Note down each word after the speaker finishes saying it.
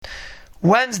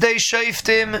Wednesday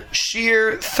Shoftim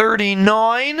Shir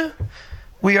 39.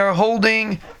 We are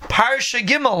holding Parsha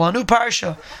Gimel, a new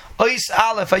Parsha. Ois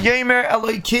Aleph, Vayomer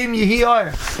Elokim Yehi Or.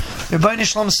 Rebbeinu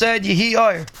Shalom said, Yehi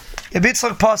Or.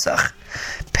 Yebitzlach Pasach.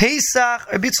 Pesach,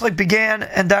 Yebitzlach began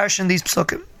and darshan these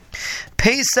psukim.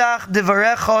 Pesach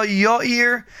Devarecha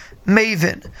Yair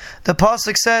Maven. The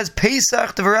pasuk says,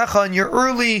 Pesach Devarecha, in your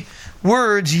early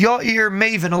words, Yair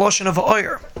Maven, a lotion of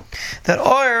Oir. That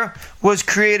Oir was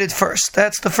created first.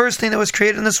 That's the first thing that was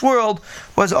created in this world,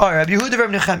 was Oir. Rabbi Yehuda Reb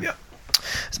Nechemya.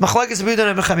 It's Machlekes Rabbi Yehuda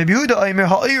and Rabbi Nechemya. Rabbi Yehuda Omer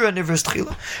Ha'ira Nivras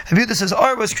Tchila. Rabbi Yehuda says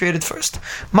Oir was created first.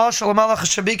 Mashal HaMelech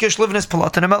HaShabikesh lived in his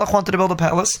palat, and the Melech wanted to build a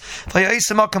palace.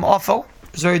 Vayayis Makam Afel.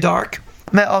 It was very dark.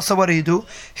 Also, what do?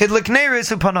 Hidlik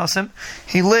Neiris Upanasim.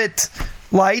 He lit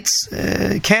lights,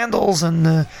 candles,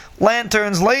 and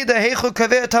lanterns. Leida Heichu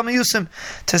Kaveh Tamayusim,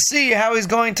 to see how he's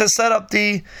going to set up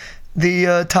the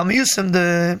Tamayusim,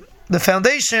 the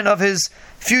foundation of his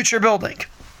future building.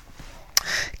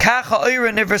 Kacha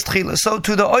Oira Nivras Tchila. So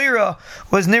to the Oira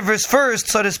was Nivras first,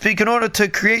 so to speak, in order to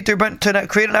create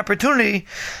an opportunity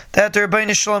that the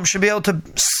Rebbeinu Shalom should be able to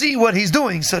see what he's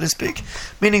doing, so to speak.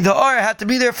 Meaning the Oira had to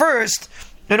be there first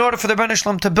in order for the Rebbeinu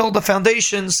Shalom to build the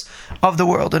foundations of the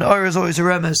world. And Oira is always a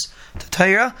remez to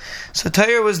Torah. So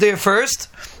Torah was there first,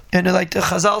 and like the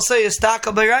Chazal say,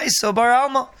 Istaka B'Raiso Bar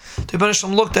Alma. The Rebbeinu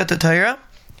Shalom looked at the Torah,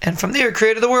 and from there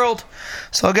created the world.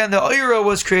 So again, the Oira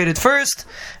was created first,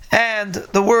 and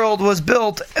the world was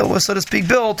built, it was, so to speak,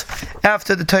 built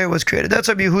after the Torah was created. That's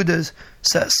what Yehuda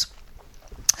says.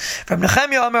 From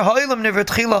Nechemya Amar Ha'olam Nivrat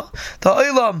Tchila. The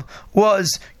Olam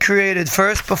was created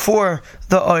first, before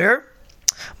the Oir.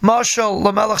 Mashal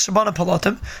Lamelech Shabana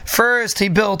Palatim. First he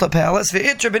built a palace.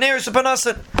 Ve'itra b'neiris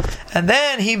upanasin. And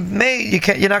then he made,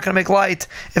 you're not going to make light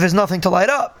if there's nothing to light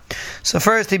up. So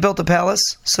first he built a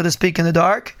palace, so to speak, in the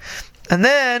dark. And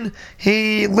then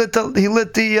he made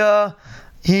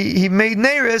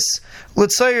Neiris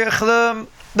L'tzayich,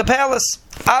 the palace.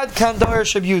 Ad kan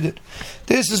darash Reb Yudin.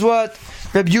 This is what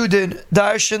Reb Yudin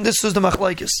darshan. This was the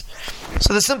machlokes.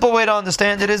 So the simple way to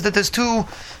understand it is that there's two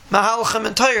mahalachim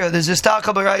in Torah. There's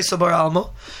Istaka B'Raiso Bar Alma.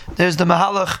 There's the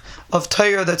mahalach of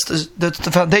Torah that's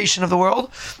the foundation of the world,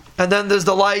 and then there's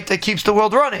the light that keeps the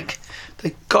world running,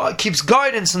 that keeps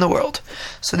guidance in the world.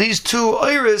 So these two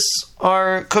Oiris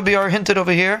are hinted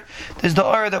over here. There's the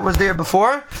Oir that was there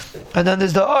before, and then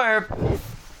there's the Oir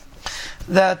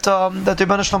that the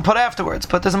Rebbeinu Shalom put afterwards.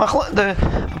 But apparently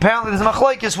there's a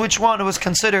machlokes which one was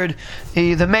considered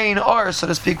the main Oir, so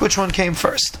to speak, which one came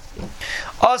first.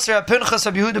 Asr Pinchas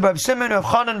Rabbi Yehuda Bar Simon Rav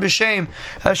Chanan B'Shem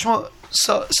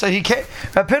So he came.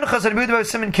 Rav Pinchas Rabbi Yehuda Bar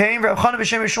Simon came. Rav Chanan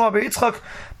B'Shem Yeshua Bar Yitzchak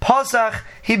Pasach.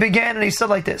 He began and he said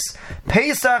like this: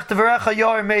 Pesach Devarecha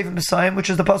Yair Maven B'Sayim, which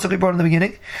is the pasuk we brought in the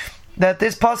beginning. That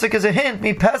this pasuk is a hint.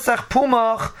 Mi Pesach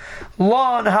Pumach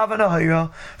Lon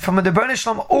Havanahira. From the Rebbeinu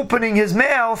Shalom opening his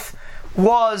mouth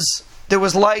there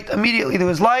was light. Immediately there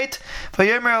was light.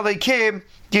 Vayomer Elokim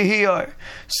Yehi Or.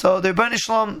 So the Rebbeinu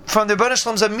Shalom, from the Rebbeinu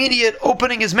Shalom's immediate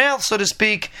opening his mouth, so to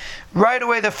speak, right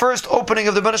away the first opening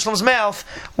of the Rebbeinu Shalom's mouth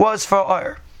was for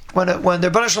Or. When the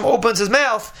Rebbeinu Shalom opens his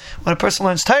mouth, when a person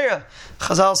learns Torah,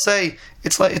 Chazal say the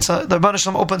Rebbeinu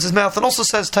Shalom opens his mouth and also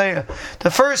says Torah.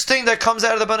 The first thing that comes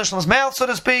out of the Rebbeinu Shalom's mouth, so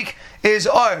to speak, is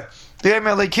Or.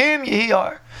 Vayomer Elokim Yehi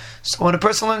Or. So when a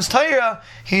person learns Torah,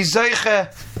 he's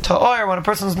zeiche to Or. When a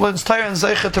person learns Torah and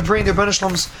zeiche to bring the Rebbeinu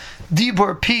Shalom's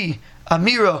dibur pi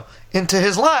amira into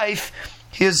his life,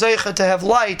 he is zeicha to have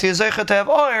light, he is zeicha to have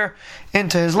Or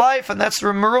into his life, and that's the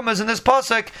Merumahs in this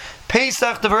pasuk.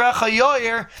 Pesach Devarecha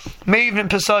Yair Maven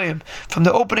Pesayim. From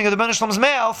the opening of the Rebbeinu Shalom's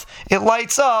mouth, it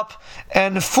lights up,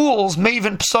 and fools,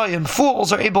 Maven Pesayim,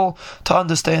 fools are able to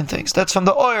understand things. That's from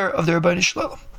the Or of the Rebbeinu Shalom.